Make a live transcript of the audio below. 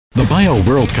The Bio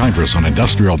World Congress on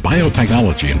Industrial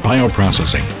Biotechnology and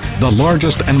Bioprocessing, the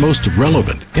largest and most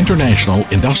relevant international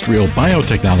industrial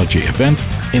biotechnology event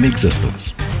in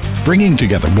existence. Bringing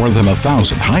together more than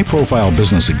 1,000 high-profile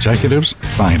business executives,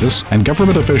 scientists, and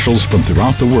government officials from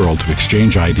throughout the world to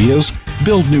exchange ideas,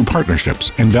 build new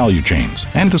partnerships and value chains,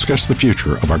 and discuss the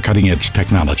future of our cutting-edge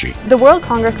technology. The World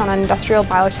Congress on Industrial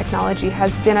Biotechnology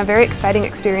has been a very exciting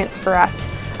experience for us.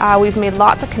 We've made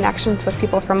lots of connections with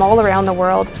people from all around the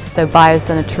world. So Bio's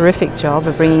done a terrific job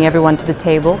of bringing everyone to the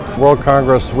table. World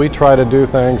Congress, we try to do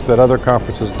things that other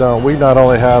conferences don't. We not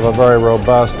only have a very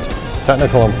robust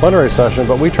technical and plenary session,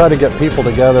 but we try to get people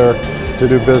together to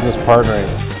do business partnering.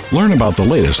 Learn about the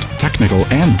latest technical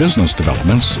and business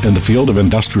developments in the field of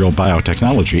industrial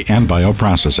biotechnology and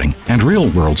bioprocessing, and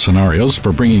real-world scenarios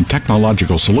for bringing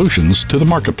technological solutions to the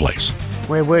marketplace.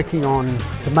 We're working on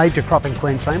the major crop in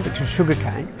Queensland, which is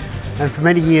sugarcane. And for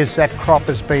many years that crop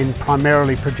has been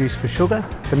primarily produced for sugar,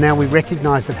 but now we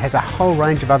recognise it has a whole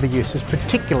range of other uses,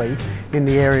 particularly in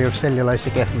the area of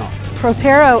cellulosic ethanol.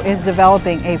 Protero is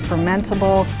developing a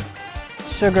fermentable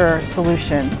sugar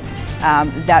solution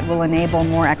that will enable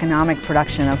more economic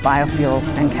production of biofuels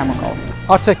and chemicals.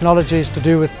 Our technology is to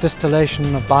do with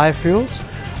distillation of biofuels.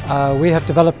 We have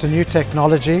developed a new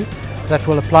technology that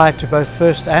will apply to both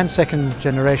first and second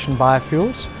generation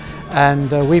biofuels,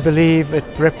 and we believe it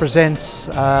represents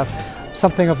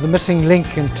something of the missing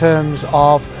link in terms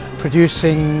of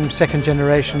producing second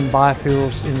generation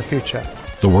biofuels in the future.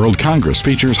 The World Congress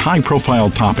features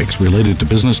high-profile topics related to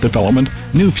business development,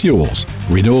 new fuels,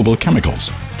 renewable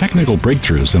chemicals, technical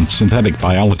breakthroughs in synthetic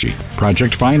biology,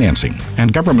 project financing,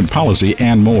 and government policy,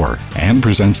 and more, and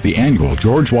presents the annual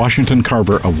George Washington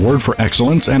Carver Award for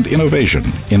Excellence and Innovation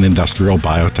in Industrial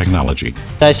Biotechnology.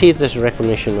 I see it as a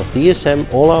recognition of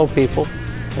DSM, all our people,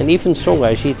 and even stronger,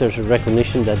 I see it as a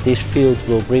recognition that this field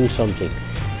will bring something.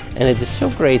 And it is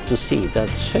so great to see that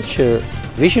such a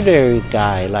visionary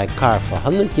guy like Carver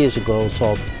 100 years ago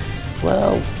thought,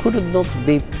 well, could it not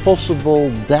be possible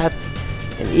that,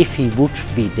 and if he would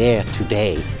be there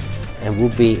today and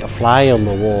would be a fly on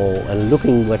the wall and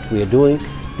looking what we are doing,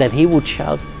 that he would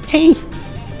shout, hey,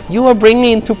 you are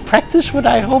bringing into practice what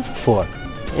I hoped for.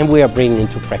 And we are bringing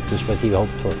into practice what he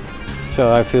hoped for.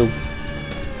 So I feel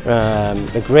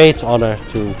a great honor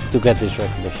to get this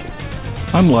recognition.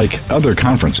 Unlike other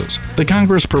conferences, the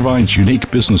Congress provides unique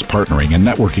business partnering and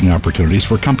networking opportunities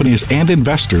for companies and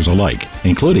investors alike,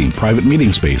 including private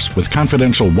meeting space with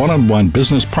confidential one-on-one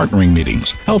business partnering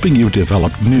meetings, helping you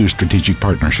develop new strategic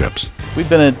partnerships. We've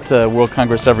been at World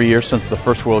Congress every year since the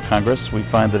first World Congress. We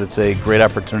find that it's a great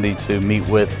opportunity to meet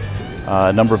with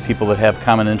a number of people that have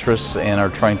common interests and are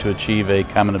trying to achieve a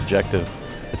common objective.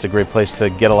 It's a great place to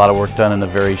get a lot of work done in a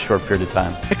very short period of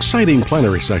time. Exciting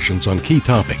plenary sessions on key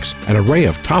topics, an array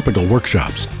of topical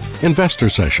workshops, investor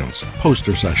sessions,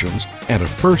 poster sessions, and a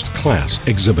first-class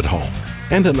exhibit hall,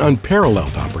 and an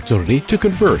unparalleled opportunity to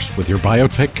converse with your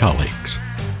biotech colleagues.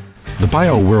 The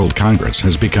Bio World Congress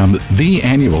has become the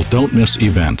annual don't miss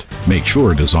event. Make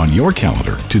sure it is on your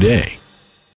calendar today.